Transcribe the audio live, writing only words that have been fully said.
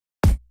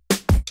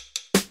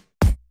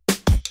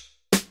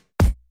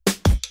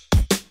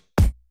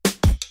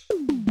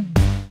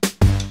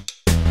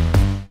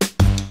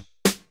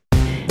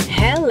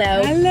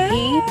Hello,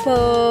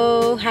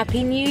 people.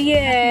 Happy New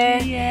Year.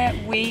 Happy New Year.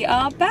 We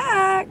are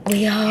back.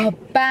 We are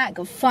back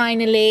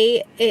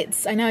finally.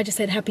 I know I just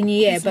said Happy New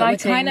Year, but we're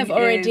kind of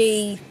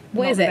already,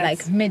 what is it,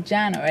 like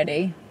mid-Jan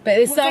already? But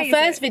it's our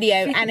first video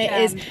and it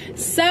is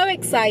so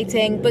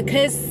exciting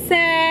because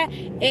Sarah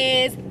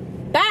is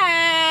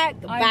back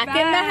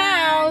in the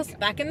house,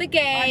 back in the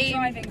game.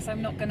 I'm driving, so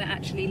I'm not going to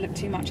actually look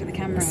too much at the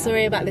camera.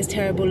 Sorry about this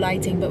terrible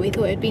lighting, but we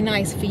thought it'd be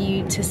nice for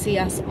you to see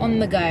us on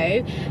the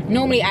go.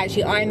 Normally,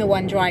 actually, I'm the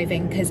one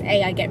driving because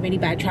A, I get really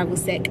bad travel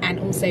sick, and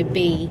also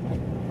B,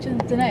 I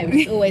don't know,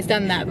 we've always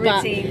done that.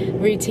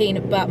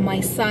 routine. But my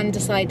son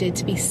decided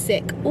to be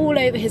sick all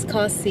over his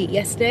car seat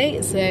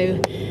yesterday,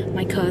 so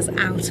my car's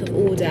out of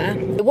order.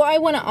 What I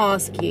want to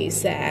ask you,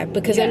 Sarah,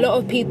 because a lot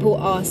of people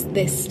asked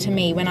this to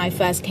me when I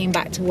first came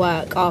back to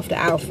work after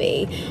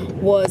Alfie,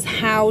 was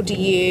how do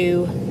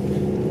you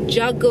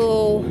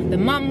juggle the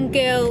mum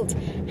guilt?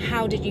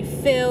 How did you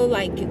feel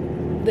like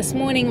this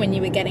morning when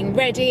you were getting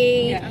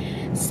ready?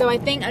 So I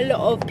think a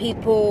lot of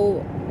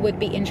people would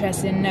be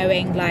interested in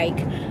knowing, like,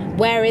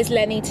 where is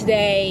Lenny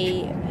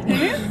today?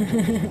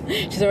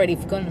 She's already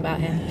forgotten about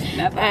him.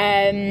 Never.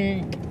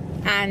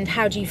 And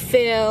how do you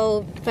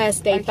feel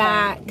first day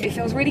back? It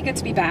feels really good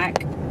to be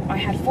back. I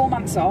had 4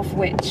 months off,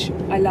 which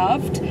I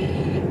loved,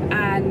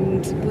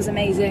 and was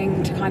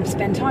amazing to kind of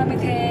spend time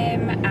with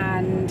him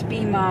and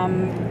be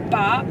mum.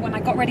 But when I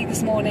got ready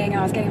this morning and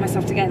I was getting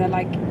myself together,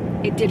 like,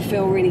 it did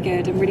feel really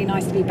good and really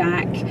nice to be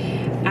back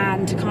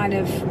and to kind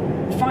of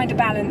find a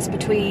balance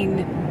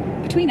between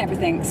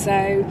everything.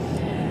 So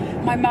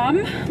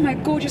my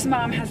gorgeous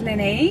mum has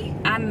Linny,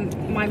 and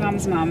my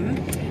mum's mum,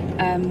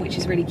 which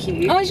is really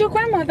cute. Oh, is your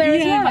grandmother as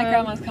well? Yeah, my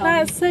grandma's come.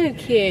 That's so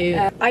cute.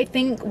 I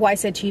think what I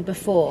said to you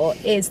before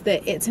is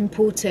that it's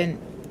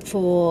important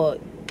for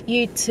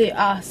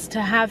us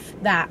to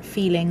have that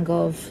feeling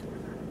of,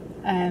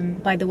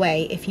 by the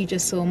way, if you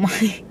just saw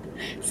my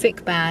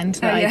sick band,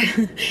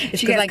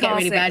 it's because I get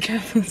really bad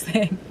travel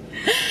sick.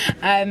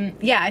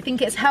 Yeah, I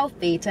think it's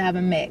healthy to have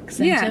a mix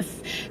and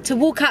to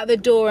walk out the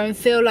door and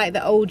feel like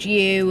the old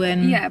you.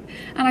 And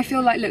and I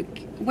feel like, look,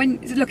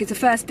 it's the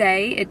first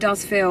day, it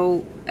does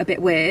feel a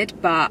bit weird,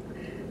 but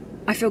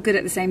I feel good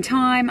at the same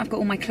time. I've got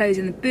all my clothes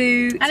in the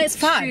boot, and it's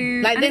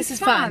fun. This is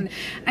fun.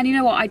 And you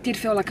know what? I did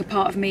feel like a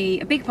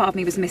big part of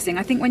me was missing.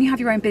 I think when you have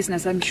your own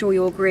business, I'm sure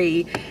you'll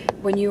agree,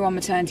 when you're on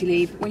maternity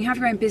leave, when you have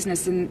your own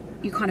business and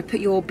you kind of put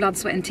your blood,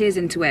 sweat and tears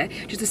into it,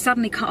 just to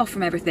suddenly cut off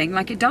from everything,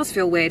 like, it does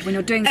feel weird when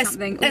you're doing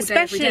something all day, every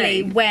day.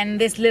 Especially when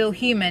this little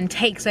human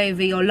takes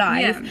over your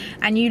life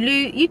and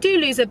you do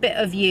lose a bit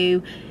of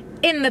you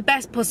in the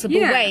best possible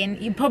way,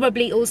 and you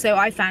probably also,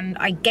 I found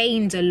I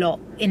gained a lot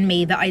in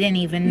me that I didn't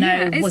even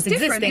know was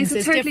existing. It's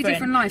a totally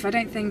different life.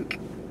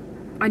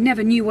 I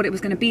never knew what it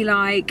was going to be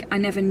like. I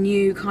never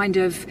knew kind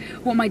of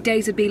what my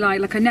days would be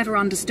like. Like, I never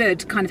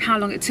understood kind of how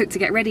long it took to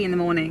get ready in the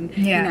morning.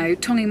 You know,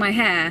 tonguing my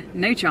hair,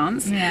 no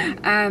chance.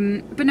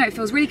 But no, it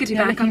feels really good to be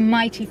back. Looking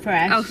mighty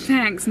fresh. Oh,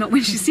 thanks. Not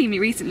when she's seen me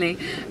recently.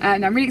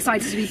 And I'm really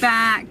excited to be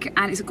back.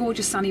 And it's a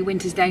gorgeous sunny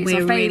winter's day. It's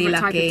our favourite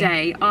type of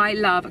day. I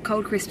love a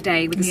cold, crisp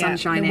day with the sun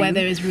shining. The weather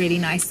is really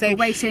nice. So we're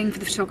waiting for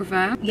the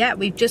photographer. Yeah,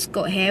 we've just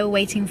got here. We're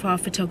waiting for our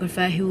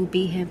photographer, who will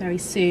be here very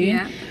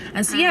soon.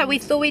 And so we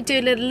thought we'd do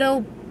a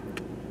little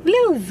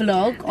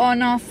vlog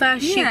on our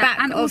first shoot back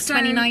of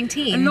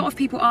 2019. A lot of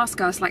people ask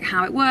us, like,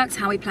 how it works,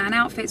 how we plan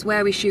outfits,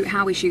 where we shoot,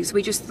 how we shoot. So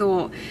we just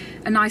thought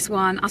a nice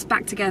one, us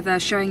back together,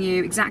 showing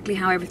you exactly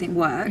how everything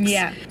works.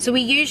 So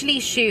we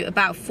usually shoot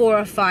about 4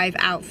 or 5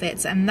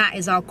 outfits, and that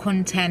is our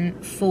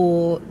content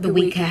for the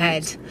week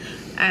ahead.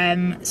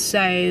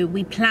 So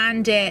we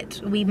planned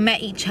it. We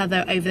met each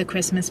other over the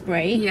Christmas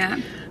break.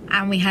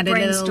 And we had a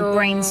little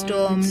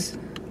brainstorm,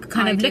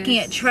 kind of looking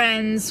at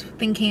trends,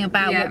 thinking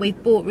about what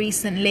we've bought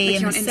recently,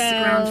 and on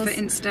Instagram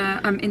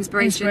for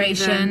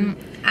inspiration.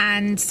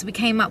 And so we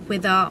came up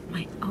with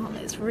my arm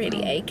is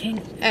really aching.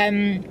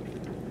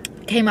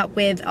 Came up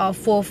with our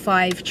 4 or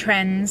 5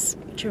 trends,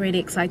 which we're really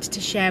excited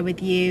to share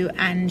with you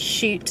and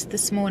shoot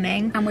this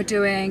morning. And we're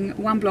doing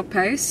 1 blog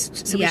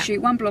post, so we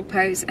shoot 1 blog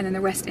post and then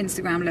the rest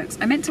Instagram looks.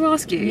 I meant to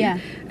ask you,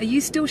 are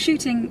you still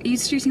shooting? Are you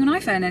shooting on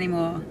iPhone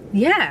anymore?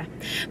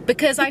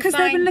 Because they've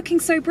been looking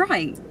so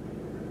bright.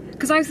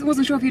 Because I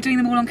wasn't sure if you're doing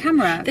them all on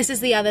camera. This is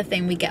the other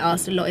thing we get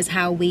asked a lot, is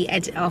how we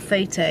edit our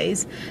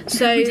photos.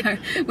 So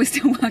we're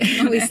still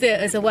working on it.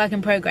 It's a work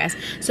in progress.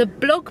 So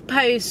blog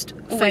post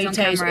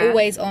photos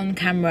always on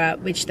camera,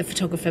 which the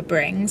photographer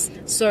brings.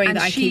 Sorry that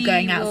I keep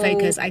going out of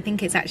focus. I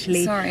think it's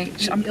actually... Sorry.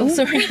 I'm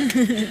sorry.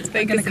 It's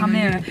going to come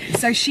nearer.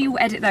 So she will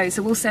edit those.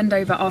 So we'll send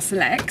over our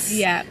selects.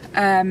 So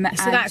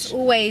that's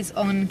always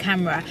on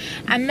camera.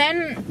 And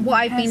then what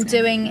I've been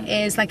doing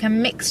is like a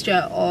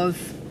mixture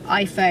of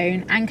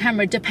iPhone and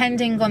camera,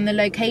 depending on the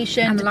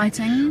location and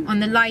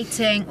the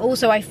lighting.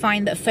 Also, I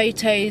find that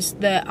photos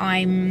that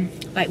I'm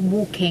like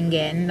walking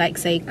in, like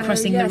say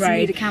crossing the road, so you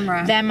need a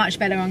camera. They're much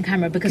better on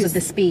camera because of the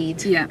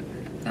speed.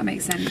 That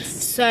makes sense.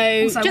 So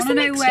also, I just want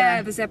to know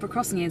where the zebra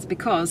crossing is,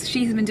 because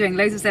she has been doing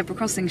loads of zebra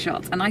crossing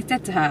shots, and I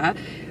said to her,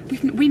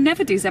 we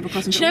never do zebra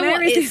crossing shots. Do you know Where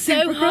what? is It's this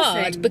so zebra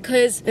hard crossing?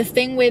 because the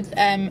thing with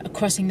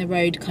crossing the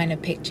road kind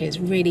of picture is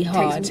really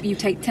hard. You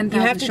take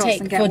 10,000 You have to shots take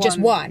and get for one. just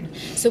one.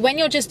 So when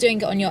you're just doing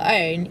it on your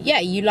own, yeah,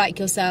 you like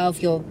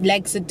yourself, your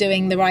legs are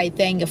doing the right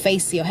thing, your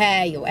face, your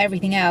hair, your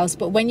everything else.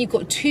 But when you've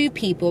got two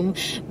people,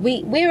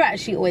 we're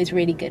actually always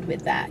really good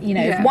with that. You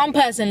know, if one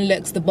person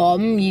looks the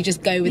bomb, you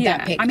just go with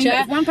that picture. I mean,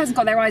 if one person's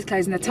got their eyes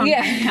closed and their tongue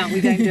hanging out,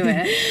 we don't do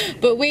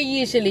it. But we're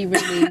usually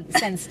really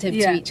sensitive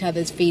to each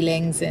other's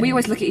feelings. And we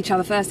always look at each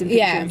other first in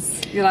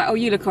pictures. You're like, oh,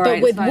 you look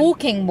alright. But with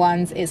walking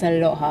ones, it's a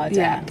lot harder.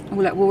 Yeah,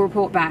 we'll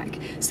report back.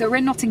 So we're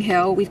in Notting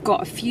Hill. We've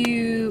got a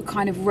few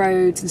kind of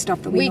roads and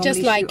stuff that we normally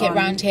just like shoot it on.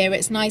 Around here.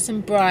 It's nice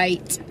and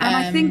bright, and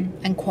I think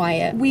and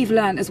quiet. We've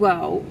learned as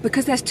well,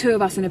 because there's two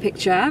of us in a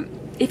picture.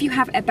 If you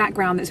have a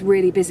background that's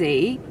really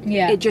busy,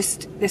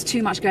 there's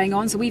too much going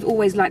on. So we've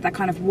always liked that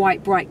kind of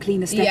white, bright,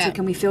 clean aesthetic,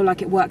 and we feel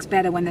like it works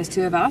better when there's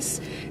two of us.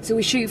 So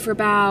we shoot for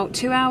about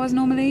 2 hours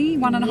normally,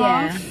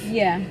 1.5.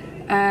 Yeah.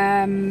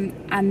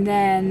 And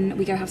then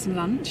we go have some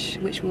lunch,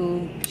 which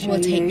we'll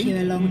take you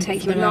along. We'll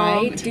take you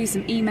along, do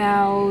some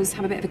emails,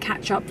 have a bit of a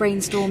catch up,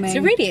 brainstorming. So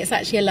really, it's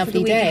actually a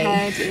lovely day.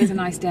 Ahead. It is a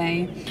nice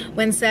day.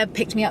 When Seb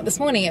picked me up this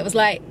morning, it was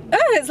like,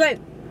 it's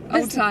like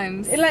old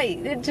times.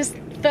 It just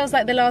feels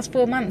like the last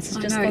 4 months has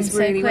just gone so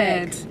quick.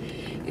 Weird.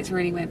 It's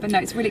really weird, but no,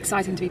 it's really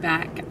exciting to be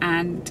back,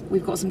 and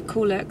we've got some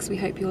cool looks we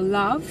hope you'll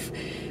love.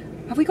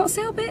 Have we got a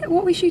sale bit?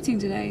 What are we shooting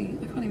today?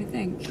 I can't even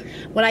think.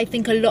 Well, I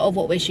think a lot of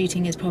what we're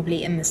shooting is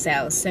probably in the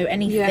sales, so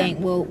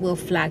anything we'll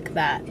flag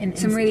that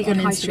some really good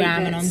on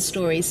Instagram and on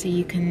stories, so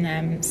you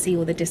can see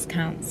all the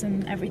discounts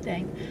and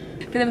everything.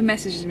 Philippa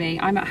messages me.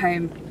 I'm at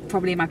home,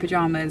 probably in my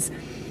pajamas.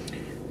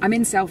 I'm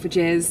in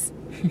Selfridges.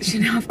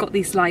 I've got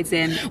these slides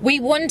in.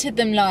 We wanted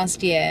them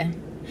last year.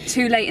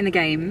 Too late in the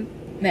game.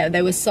 No,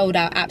 they were sold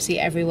out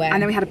absolutely everywhere.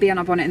 And then we had a bee on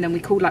our bonnet, and then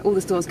we called like all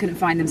the stores, couldn't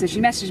find them. So she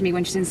messaged me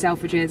when she's in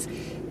Selfridges,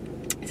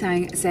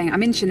 saying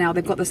I'm in Chanel,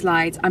 they've got the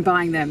slides, I'm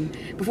buying them.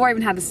 Before I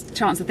even had the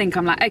chance to think,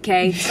 I'm like,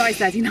 okay, size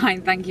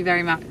 39, thank you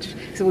very much.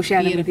 So we'll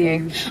share them with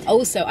you.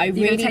 Also, I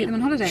really... You're gonna take them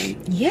on holiday?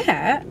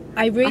 Yeah,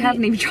 I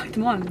haven't even tried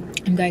them on.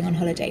 I'm going on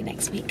holiday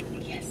next week.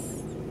 Yes.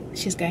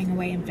 She's going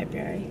away in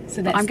February.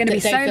 So I'm going to be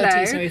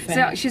solo.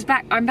 So she's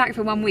back. I'm back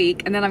for 1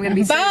 week, and then I'm going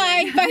to be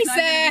Bye, solo.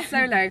 bye,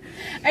 solo.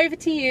 Over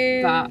to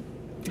you. But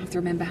I have to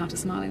remember how to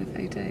smile in a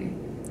photo.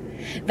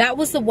 That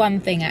was the one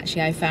thing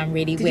actually I found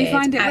really weird. Did you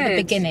find it at weird?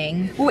 The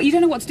beginning? Well, you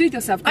don't know what to do with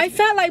yourself. I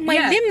felt like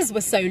my limbs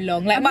were so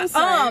long, like my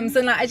arms,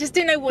 and like I just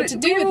didn't know what to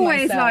do with myself. We're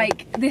always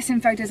like this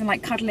in photos and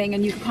like cuddling,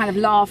 and you can kind of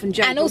laugh and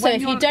joke. And also,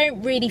 if you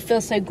don't really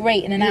feel so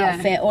great in an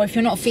outfit, or if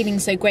you're not feeling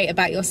so great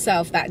about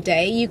yourself that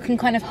day, you can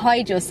kind of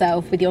hide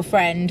yourself with your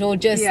friend, or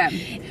just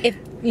if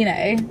you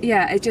know.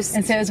 Yeah, it just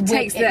and so it's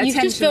takes the attention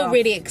you just feel off.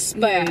 really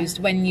exposed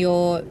when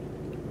you're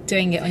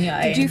doing it on your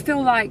own. Did you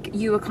feel like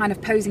you were kind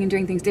of posing and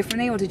doing things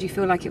differently, or did you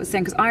feel like it was the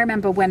same? Because I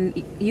remember when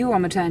you were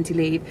on maternity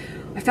leave,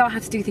 I felt I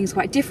had to do things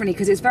quite differently,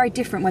 because it's very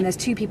different when there's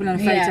two people in a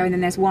photo and then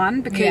there's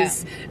one,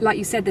 because like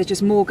you said, there's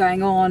just more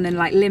going on, and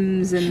like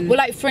limbs and... Well,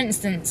 like for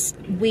instance,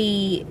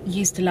 we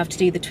used to love to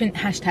do the twin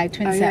set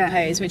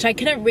pose, which I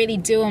couldn't really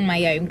do on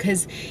my own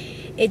because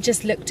it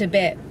just looked a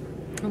bit...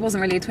 It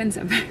wasn't really a twin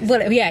set pose.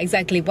 Well, yeah,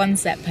 exactly, one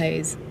set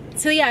pose.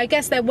 So yeah, I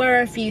guess there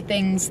were a few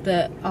things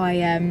that I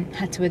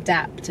had to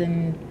adapt,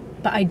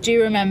 but I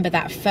do remember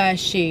that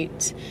first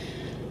shoot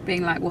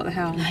being like, what the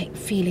hell? Like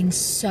feeling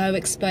so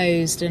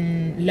exposed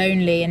and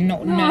lonely and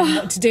not knowing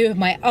what to do with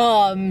my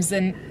arms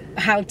and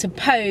how to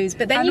pose.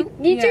 But then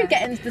you do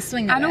get into the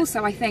swing of it. And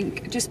also, I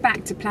think, just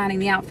back to planning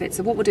the outfits,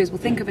 so what we'll do is we'll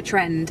think of a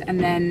trend and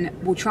then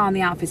we'll try on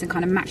the outfits and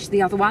kind of match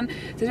the other one. So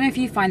I don't know if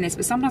you find this,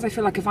 but sometimes I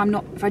feel like if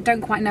I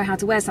don't quite know how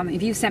to wear something,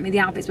 if you've sent me the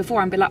outfits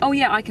before, I'm a bit like, oh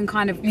yeah, I can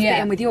kind of fit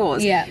in with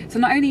yours. Yeah. So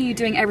not only are you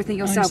doing everything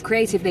yourself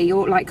creatively,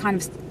 you're like kind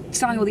of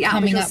styling all the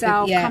outfits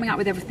yourself, coming up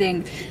with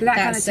everything. So that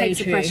kind of takes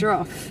the pressure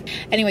off.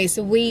 Anyway,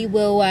 so we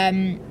will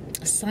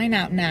sign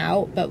out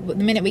now, but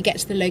the minute we get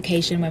to the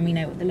location, when we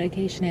know what the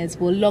location is,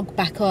 we'll log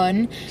back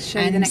on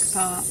and the next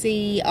part,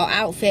 see our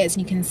outfits,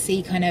 and you can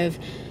see kind of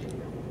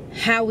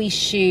how we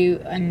shoot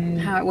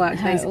and how it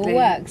works, basically. It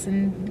all works.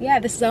 And yeah,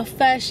 this is our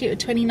first shoot of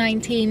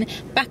 2019,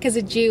 back as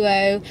a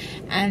duo,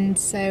 and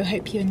so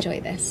hope you enjoy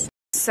this.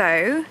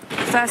 So,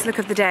 first look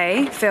of the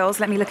day. Phils,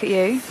 let me look at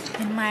you.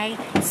 In my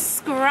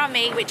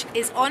scrummy, which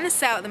is on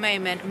sale at the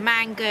moment,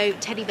 mango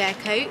teddy bear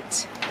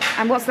coat.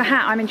 And what's the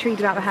hat? I'm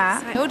intrigued about the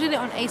hat. So I ordered it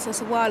on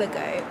ASOS a while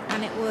ago,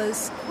 and it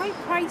was quite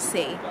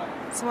pricey,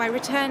 so I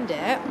returned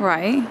it.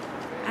 Right.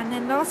 And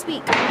then last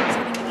week I was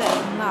having a look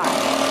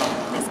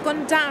online, and it's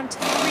gone down to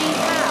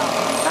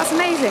 £3. That's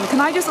amazing.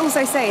 Can I just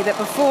also say that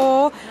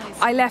before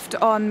I left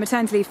on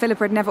maternity leave.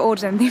 Philippa had never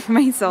ordered anything from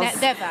ASOS.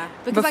 Never.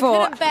 Because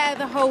before I couldn't bear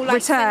the whole like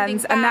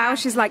returns, and now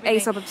she's like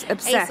ASOS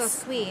obsessed.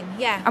 ASOS queen,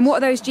 yeah. And what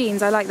are those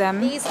jeans? I like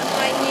them. These are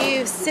my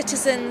new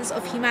Citizens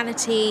of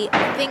Humanity.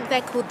 I think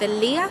they're called the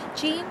Leah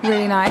jean.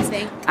 Really nice.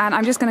 And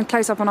I'm just going to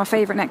close up on our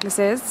favourite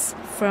necklaces.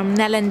 From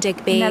Nell and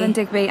Digby. Nell and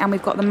Digby, and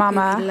we've got the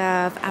Mama.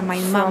 Love, and my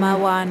Mama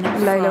one.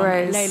 Lola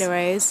Rose. Lola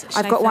Rose.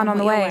 I've got one on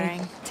the way.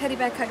 Teddy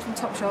bear coat from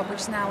Topshop, which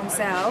is now on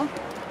sale.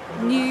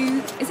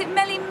 New, is it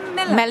Melly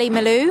Miller? Melly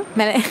Maloo.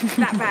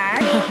 That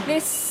bag.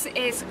 This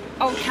is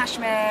old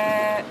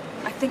cashmere,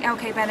 I think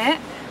LK Bennett.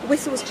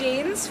 Whistles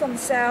jeans from the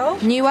sale.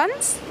 New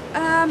ones?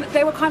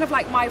 They were kind of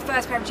like my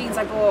first pair of jeans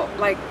I bought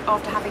like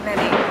after having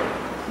Melly.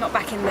 Not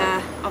back in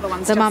the other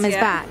ones. The mum is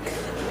back.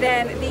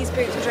 Then these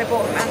boots which I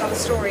bought from And Other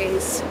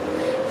Stories.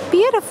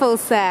 Beautiful,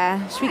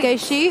 sir. Should we go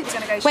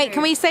shoot? Wait,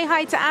 can we say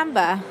hi to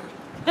Amber?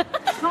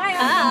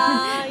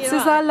 Hi, Amber. This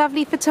is our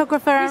lovely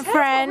photographer and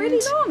friend. Really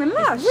long and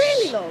lush.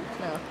 Really long.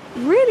 No.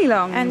 Really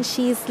long. And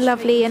she's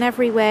lovely in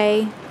every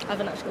way.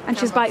 And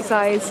she's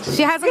bite-sized.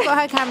 She hasn't got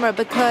her camera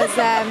because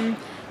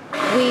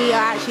we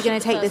are actually going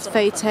to take this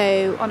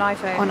photo on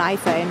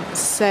iPhone.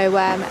 So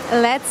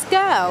let's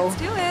go. Let's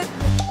do it.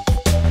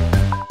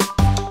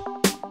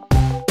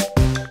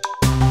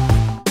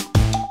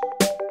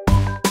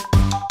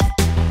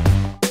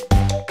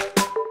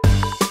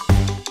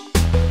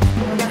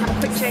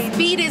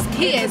 Speed is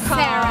key, as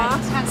Sarah.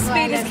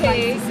 Speed is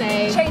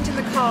key. Changing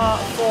the car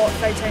for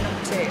photo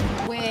number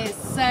 2. We're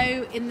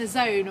so in the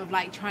zone of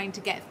like trying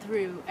to get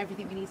through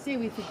everything we need to do.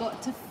 We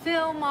forgot to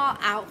film our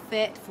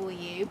outfit for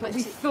you, but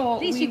we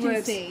thought we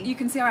would. You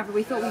can see our outfit.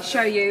 We thought we'd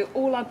show you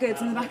all our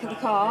goods in the back of the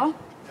car.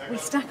 We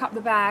stack up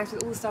the bags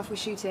with all the stuff we're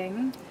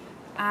shooting.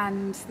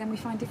 And then we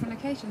find different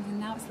locations, and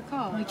now it's the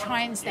car. We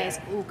try and stay as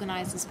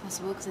organised as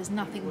possible because there's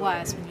nothing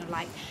worse when you're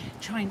like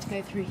trying to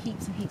go through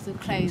heaps and heaps of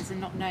clothes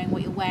and not knowing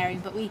what you're wearing.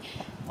 But we,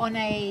 on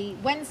a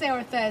Wednesday or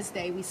a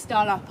Thursday, we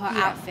style up our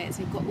outfits.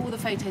 We've got all the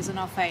photos on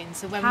our phones.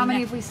 So when how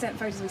many have we sent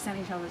photos we sent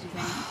each other? Do you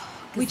think?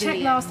 We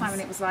checked last time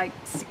and it was like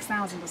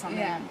 6,000 or something.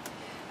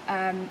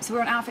 Yeah. So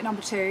we're on outfit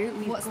number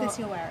 2. What's this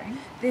you're wearing?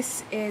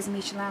 This is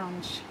Misha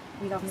Lounge.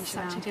 We love Misha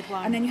Lounge. Such a good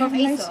one. And then you from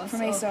have ASOS. From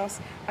ASOS.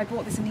 I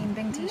bought this Anin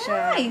Bing t-shirt.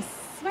 Nice.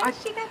 Where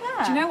did you get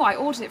that? Do you know what? I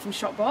ordered it from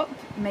Shopbop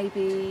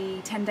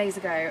maybe 10 days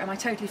ago, and I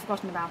totally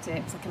forgotten about it.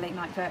 It was like a late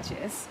night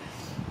purchase.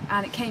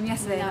 And it came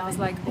yesterday, and I was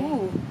like,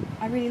 oh,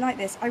 I really like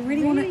this. I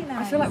really want to.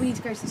 Nice. I feel like we need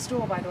to go to the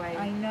store, by the way.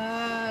 I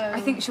know. I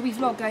think, should we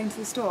vlog going to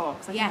the store?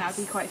 Because I think that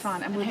would be quite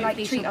fun. And we'll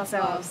like treat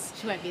ourselves.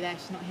 She won't be there,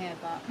 she's not here,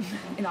 but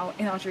in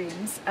our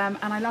dreams. And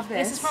I love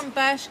this. This is from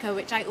Bershka,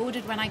 which I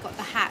ordered when I got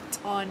the hat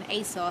on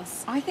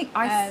ASOS. I think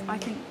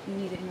you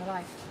need it in your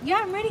life. Yeah,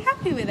 I'm really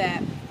happy with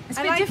it. It's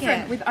a bit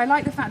different. I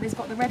like the fact that it's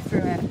got the red through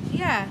it.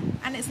 Yeah,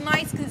 and it's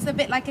nice because it's a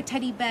bit like a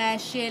teddy bear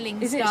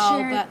shearling is style.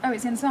 Is it oh,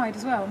 it's inside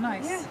as well.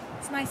 Nice. Yeah,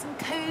 it's nice and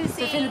cozy.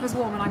 So Philippa's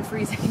warm and I'm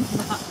freezing.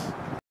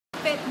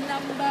 Fit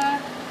number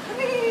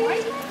 3.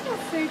 Why do you feel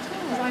so tall?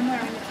 Because I'm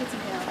wearing the kitty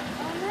girl.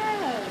 Oh no.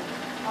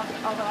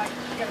 I'll like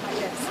go like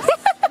this.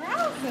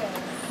 Trousers.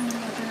 I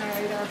don't know,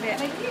 they're a bit.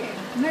 They're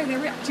you? No, they're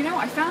real. Do you know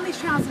what? I found these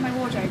trousers in my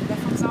wardrobe. They're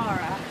from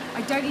Zara.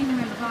 I don't even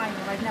remember buying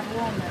them. I've never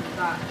worn them,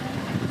 but.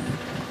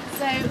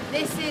 So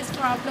this is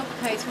for our blog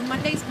post, for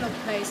Monday's blog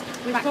post.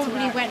 We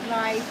probably went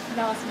live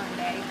last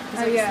Monday,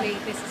 because obviously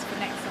this is for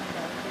next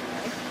Sunday.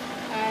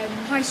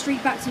 High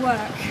Street back to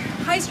work.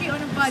 High Street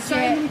on a budget. So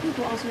many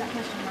people ask me that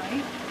question,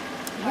 right?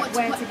 Like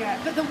where to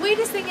get. But the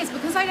weirdest thing is,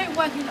 because I don't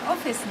work in the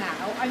office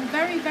now, I'm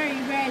very, very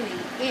rarely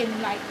in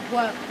like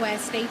workwear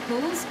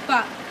staples.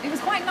 But it was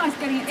quite nice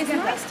getting it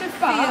together. It's nice to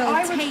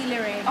feel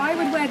tailoring. I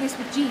would wear this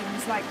with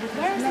jeans, like with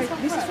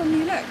this is from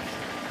New Look.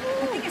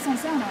 I think it's on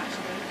sale now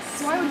actually.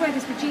 So I would wear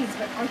this with jeans,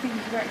 but I think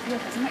you could wear it for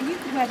the office. And like, you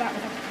could wear that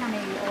with like a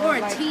cami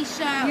or a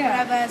t-shirt,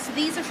 whatever. So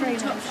these are from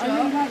Topshop,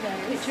 really like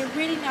those. Which are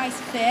really nice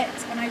fit,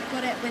 and I've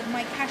got it with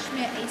my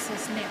cashmere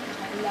ASOS knit, which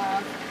I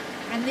love.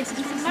 And this is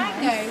from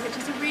Mango, which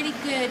is a really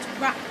good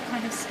wrap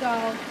kind of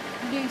style,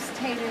 loose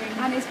tailoring.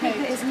 And it's good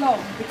that it's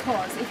long,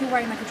 because if you're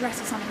wearing like a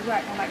dress or something to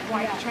work, or like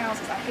white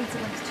trousers, I hate it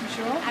when it's too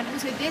short. And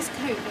also this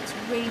coat looks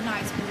really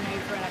nice worn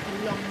over like a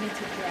long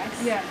knitted dress.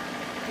 Yeah.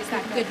 It's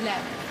that good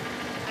length.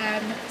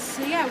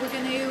 So yeah, we're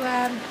going to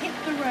hit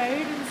the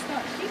road and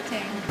start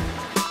shooting.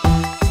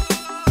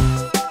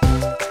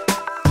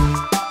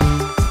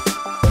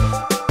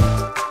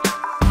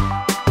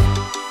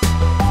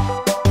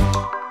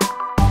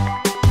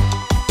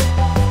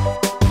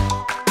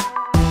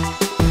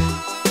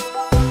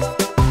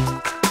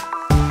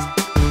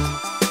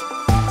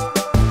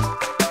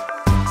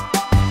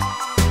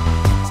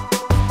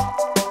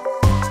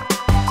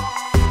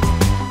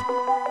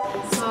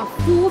 So our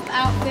 4th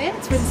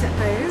outfit, twin set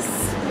pose.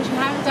 Which we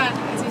haven't done,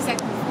 as we said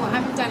before, I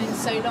haven't done in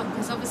so long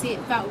because obviously it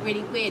felt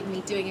really weird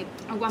me doing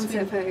a one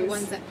set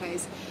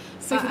pose.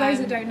 So for those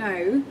that don't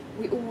know,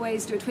 we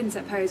always do a twin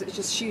set pose, it's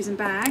just shoes and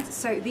bags.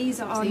 So these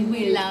are our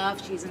we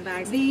love shoes and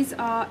bags. These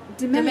are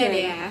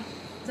Demelier.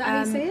 Is that how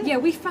you say it?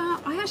 Yeah,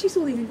 I actually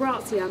saw these in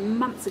Grazia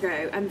months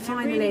ago, and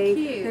finally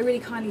really they really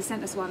kindly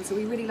sent us one, so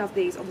we really love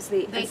these.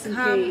 Obviously, they S&P.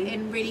 come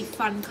in really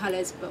fun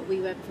colours, but we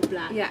went for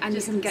black. Yeah, and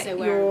just you can get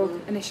your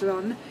initial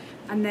on.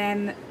 And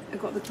then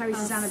I've got the Chloe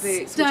Susanna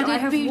boots, which I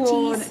have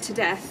worn to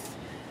death.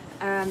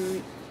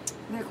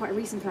 They're quite a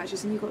recent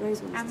purchase, and you got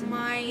those ones. And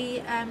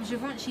my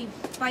Givenchy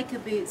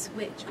biker boots,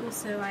 which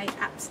also I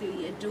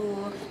absolutely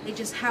adore. They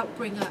just help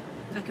bring up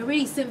like a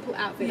really simple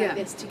outfit like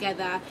this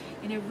together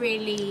in a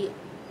really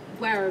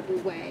wearable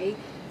way.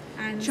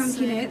 And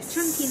chunky knits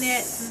and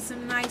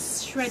some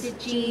nice shredded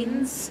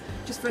jeans,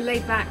 just for a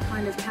laid back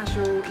kind of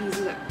casual,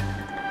 easy look.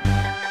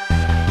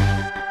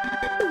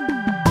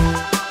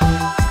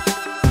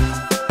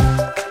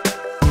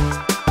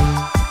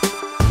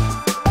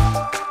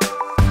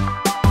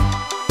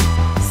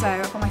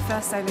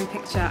 Solo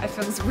picture. It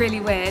feels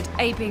really weird,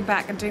 being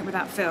back and doing it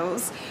without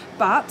Phil's,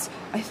 but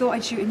I thought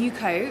I'd shoot a new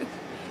coat.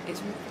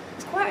 It's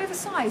quite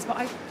oversized, but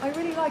I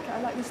really like it.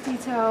 I like this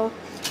detail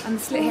and the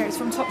slit here. It's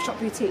from Topshop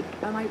Boutique,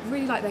 and I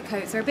really like their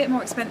coats. They're a bit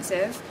more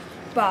expensive,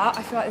 but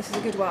I feel like this is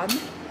a good one.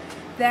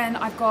 Then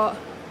I've got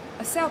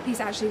a sale piece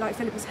actually, like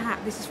Philippa's hat.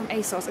 This is from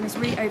ASOS, and it's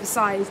really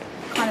oversized,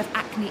 kind of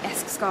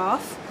acne-esque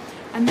scarf.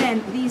 And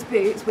then these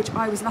boots, which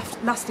I was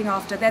lusting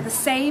after, they're the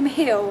same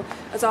heel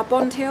as our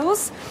Bond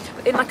heels,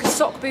 but in like a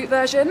sock boot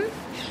version.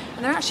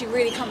 And they're actually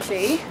really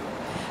comfy.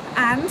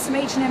 And some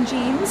H&M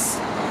jeans.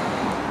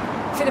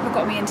 Philippa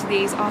got me into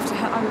these after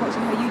I was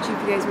watching her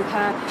YouTube videos with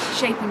her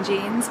shaping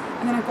jeans.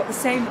 And then I've got the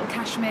same little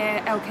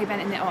cashmere LK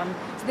Bennett knit on.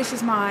 So this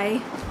is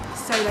my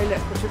solo look,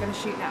 which we're going to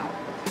shoot now.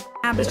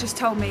 Amber's just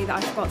told me that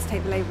I forgot to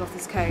take the label off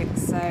this coat,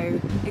 so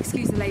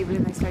excuse the label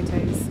in those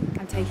photos.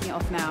 I'm taking it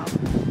off now.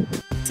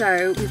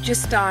 So we've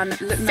just done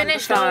look number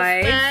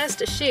 5.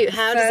 First shoot.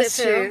 How does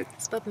it feel?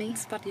 Spud me.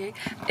 Spud you.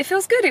 It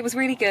feels good. It was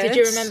really good. Did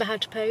you remember how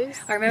to pose?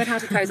 I remembered how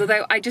to pose,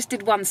 although I just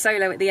did one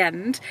solo at the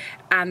end,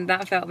 and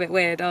that felt a bit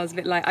weird. I was a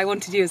bit like, I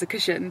wanted you as a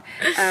cushion.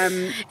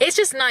 It's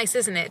just nice,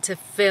 isn't it, to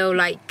feel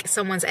like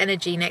someone's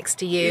energy next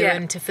to you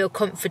and to feel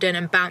confident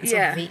and bounce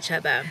off of each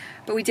other.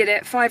 But we did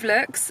it, 5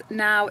 looks.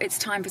 Now it's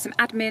time for some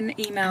admin,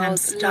 emails, and I'm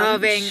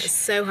starving, lunch.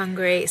 So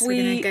hungry. So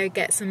we're gonna go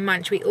get some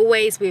munch. We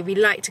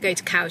like to go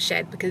to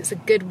Cowshed because it's a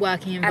good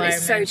working environment. And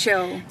it's so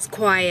chill. It's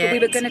quiet. But we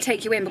were gonna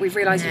take you in, but we've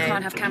realised we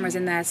can't have cameras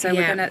in there, so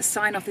we're gonna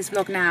sign off this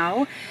vlog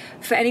now.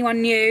 For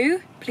anyone new,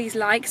 please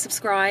like,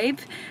 subscribe.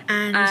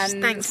 And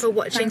thanks for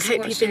watching.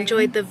 Hope you've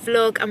enjoyed the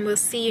vlog, and we'll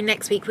see you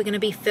next week. We're going to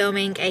be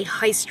filming a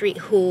high street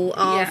haul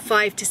of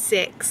 5 to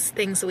 6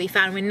 things that we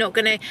found. We're not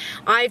going to,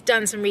 I've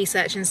done some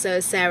research and so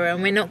has Sarah,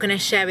 and we're not going to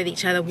share with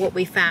each other what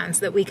we found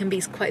so that we can be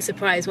quite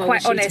surprised while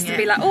we're shooting honest it. And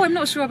be like, oh, I'm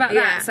not sure about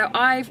that. So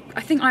I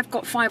think I've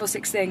got 5 or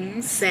 6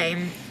 things.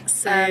 Same.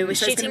 So we're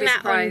shooting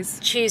that on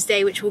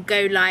Tuesday, which will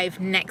go live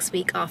next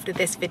week after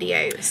this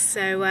video.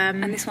 So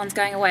and this one's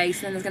going away,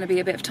 so then there's going to be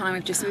a bit of time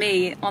with just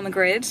me on the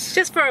grid.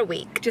 Just for a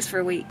week. Just for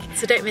a week.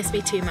 So don't miss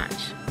me too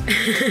much.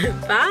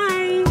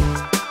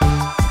 Bye.